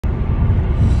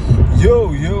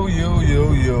Yo.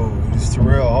 It's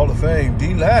Terrell, Hall of Fame,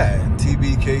 D-Line,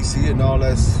 TBKC, and all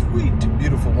that sweet,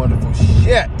 beautiful, wonderful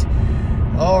shit.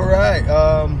 All right.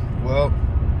 Well,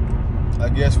 I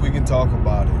guess we can talk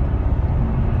about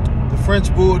it. The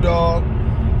French Bulldog,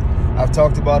 I've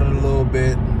talked about it a little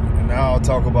bit, and now I'll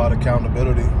talk about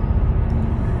accountability.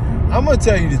 I'm going to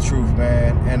tell you the truth,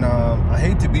 man. And I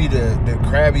hate to be the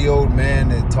crabby old man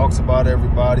that talks about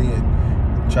everybody and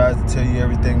tries to tell you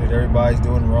everything that everybody's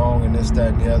doing wrong and this,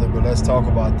 that, and the other, but let's talk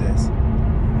about this.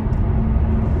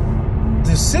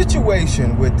 The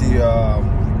situation with the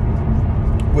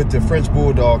French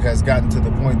Bulldog has gotten to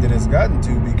the point that it's gotten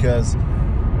to because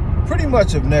pretty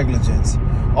much of negligence.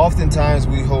 Oftentimes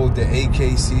we hold the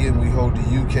AKC and we hold the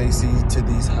UKC to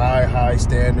these high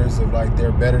standards of like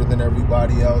they're better than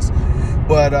everybody else,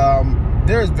 but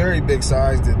there's very big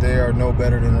signs that they are no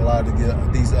better than a lot of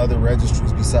these other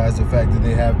registries, besides the fact that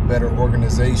they have better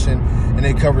organization and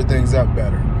they cover things up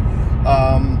better.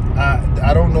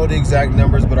 I don't know the exact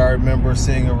numbers, but I remember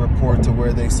seeing a report to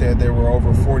where they said there were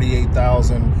over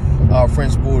 48,000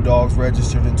 French Bulldogs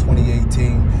registered in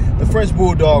 2018. The French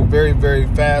Bulldog very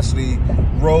fastly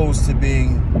rose to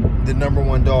being the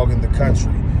 #1 dog in the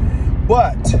country.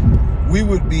 But we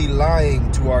would be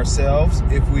lying to ourselves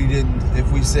if we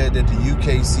said that the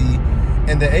UKC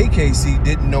and the AKC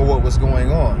didn't know what was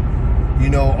going on. You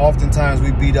know, oftentimes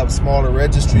we beat up smaller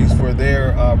registries for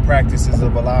their practices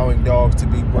of allowing dogs to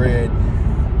be bred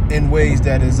in ways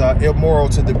that is immoral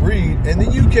to the breed, and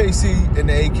the UKC and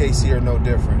the AKC are no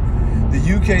different. The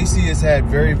UKC has had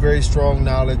very strong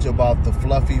knowledge about the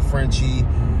fluffy Frenchie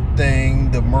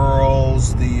thing, the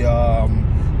Merles, the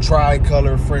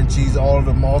tricolor Frenchies, all of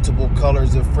the multiple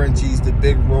colors of Frenchies, the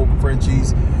big rope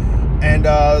Frenchies, and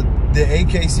the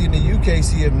AKC and the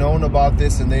UKC have known about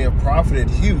this and they have profited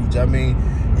huge. I mean,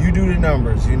 you do the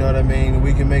numbers, you know what I mean?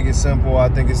 We can make it simple. I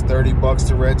think it's $30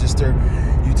 to register.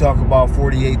 You talk about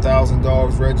 48,000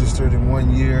 dogs registered in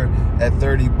 1 year at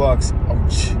 $30.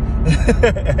 Ouch.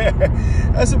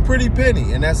 That's a pretty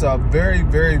penny, and that's a very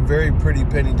pretty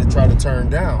penny to try to turn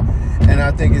down. And I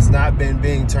think it's not been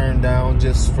being turned down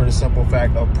just for the simple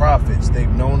fact of profits. They've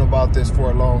known about this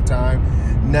for a long time.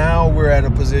 Now we're at a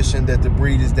position that the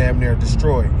breed is damn near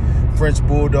destroyed. French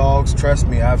Bulldogs, trust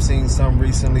me, I've seen some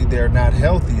recently, they're not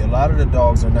healthy. A lot of the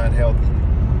dogs are not healthy.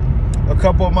 A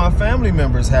couple of my family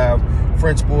members have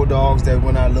French Bulldogs that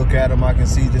when I look at them, I can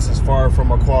see this is far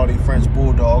from a quality French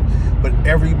Bulldog, but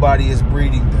everybody is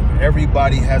breeding them.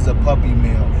 Everybody has a puppy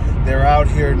mill. They're out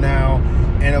here now.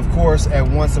 And of course, at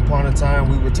once upon a time,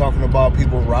 we were talking about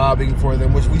people robbing for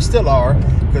them, which we still are,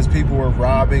 because people were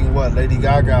robbing Lady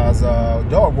Gaga's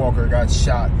dog walker got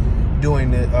shot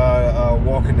doing the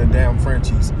walking the damn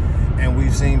Frenchies. And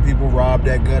we've seen people robbed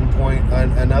at gunpoint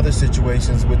and other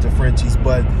situations with the Frenchies.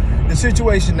 But the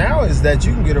situation now is that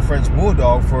you can get a French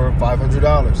Bulldog for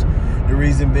 $500. The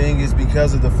reason being is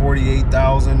because of the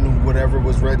 48,000 whatever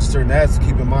was registered. And that's,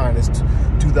 keep in mind, it's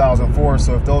 2004.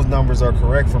 So if those numbers are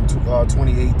correct from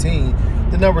 2018,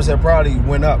 the numbers have probably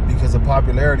went up because the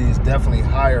popularity is definitely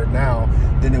higher now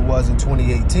than it was in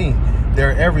 2018.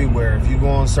 They're everywhere. If you go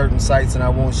on certain sites, and I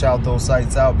won't shout those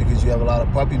sites out because you have a lot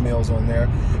of puppy mills on there,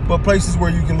 but places where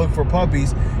you can look for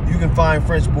puppies, you can find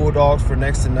French Bulldogs for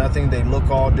next to nothing. They look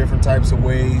all different types of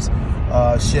ways.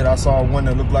 Shit, I saw one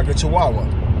that looked like a Chihuahua.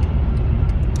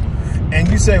 And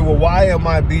you say, well, why am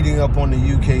I beating up on the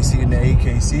UKC and the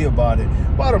AKC about it?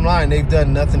 Bottom line, they've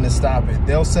done nothing to stop it.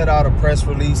 They'll set out a press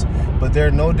release, but they're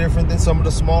no different than some of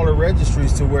the smaller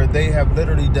registries to where they have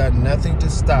literally done nothing to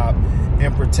stop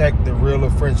and protect the real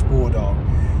French Bulldog.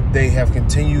 They have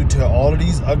continued to, all of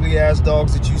these ugly ass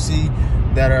dogs that you see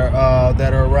that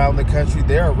are around the country,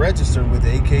 they are registered with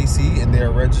AKC and they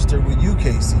are registered with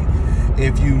UKC.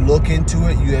 If you look into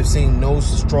it, you have seen no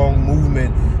strong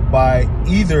movement by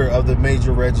either of the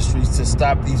major registries to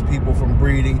stop these people from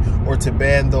breeding or to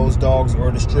ban those dogs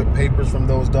or to strip papers from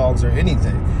those dogs or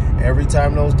anything. Every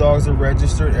time those dogs are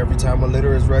registered, every time a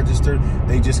litter is registered,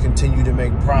 they just continue to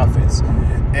make profits.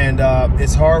 And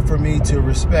it's hard for me to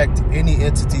respect any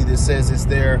entity that says it's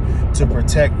there to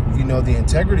protect, you know, the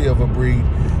integrity of a breed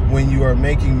when you are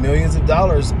making millions of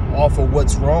dollars off of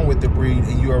what's wrong with the breed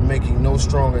and you are making no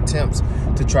strong attempts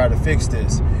to try to fix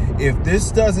this. If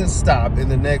this doesn't stop in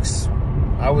the next,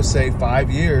 I would say, 5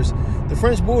 years, the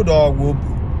French Bulldog will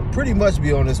pretty much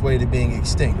be on its way to being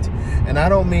extinct. And I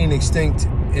don't mean extinct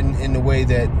in the way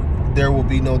that there will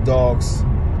be no dogs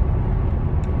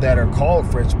that are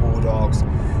called French Bulldogs,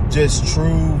 just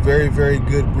true, very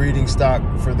good breeding stock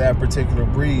for that particular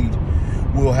breed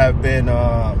will have been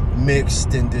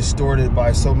mixed and distorted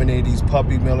by so many of these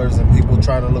puppy millers and people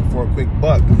trying to look for a quick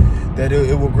buck, that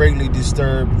it will greatly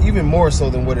disturb, even more so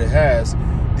than what it has,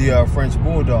 the French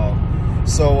Bulldog.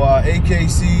 So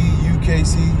AKC,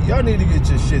 UKC, y'all need to get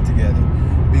your shit together,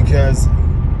 because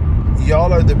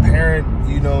y'all are the parent,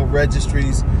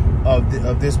 registries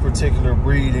of this particular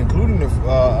breed, including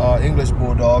the English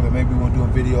Bulldog, and maybe we'll do a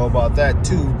video about that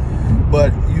too.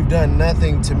 But you've done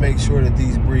nothing to make sure that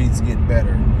these breeds get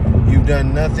better. You've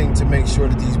done nothing to make sure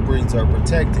that these breeds are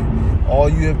protected. All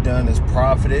you have done is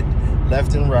profited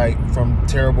left and right from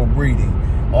terrible breeding.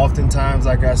 Oftentimes,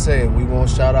 like I said, we won't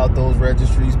shout out those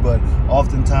registries, but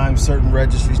oftentimes certain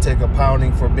registries take a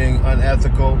pounding for being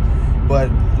unethical. But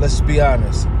let's be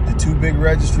honest, the two big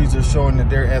registries are showing that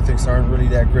their ethics aren't really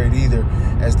that great either,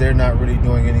 as they're not really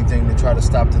doing anything to try to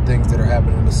stop the things that are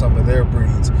happening to some of their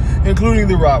breeds, including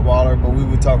the Rottweiler, but we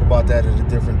would talk about that at a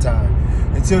different time.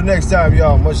 Until next time,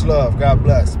 y'all, much love. God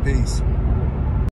bless. Peace.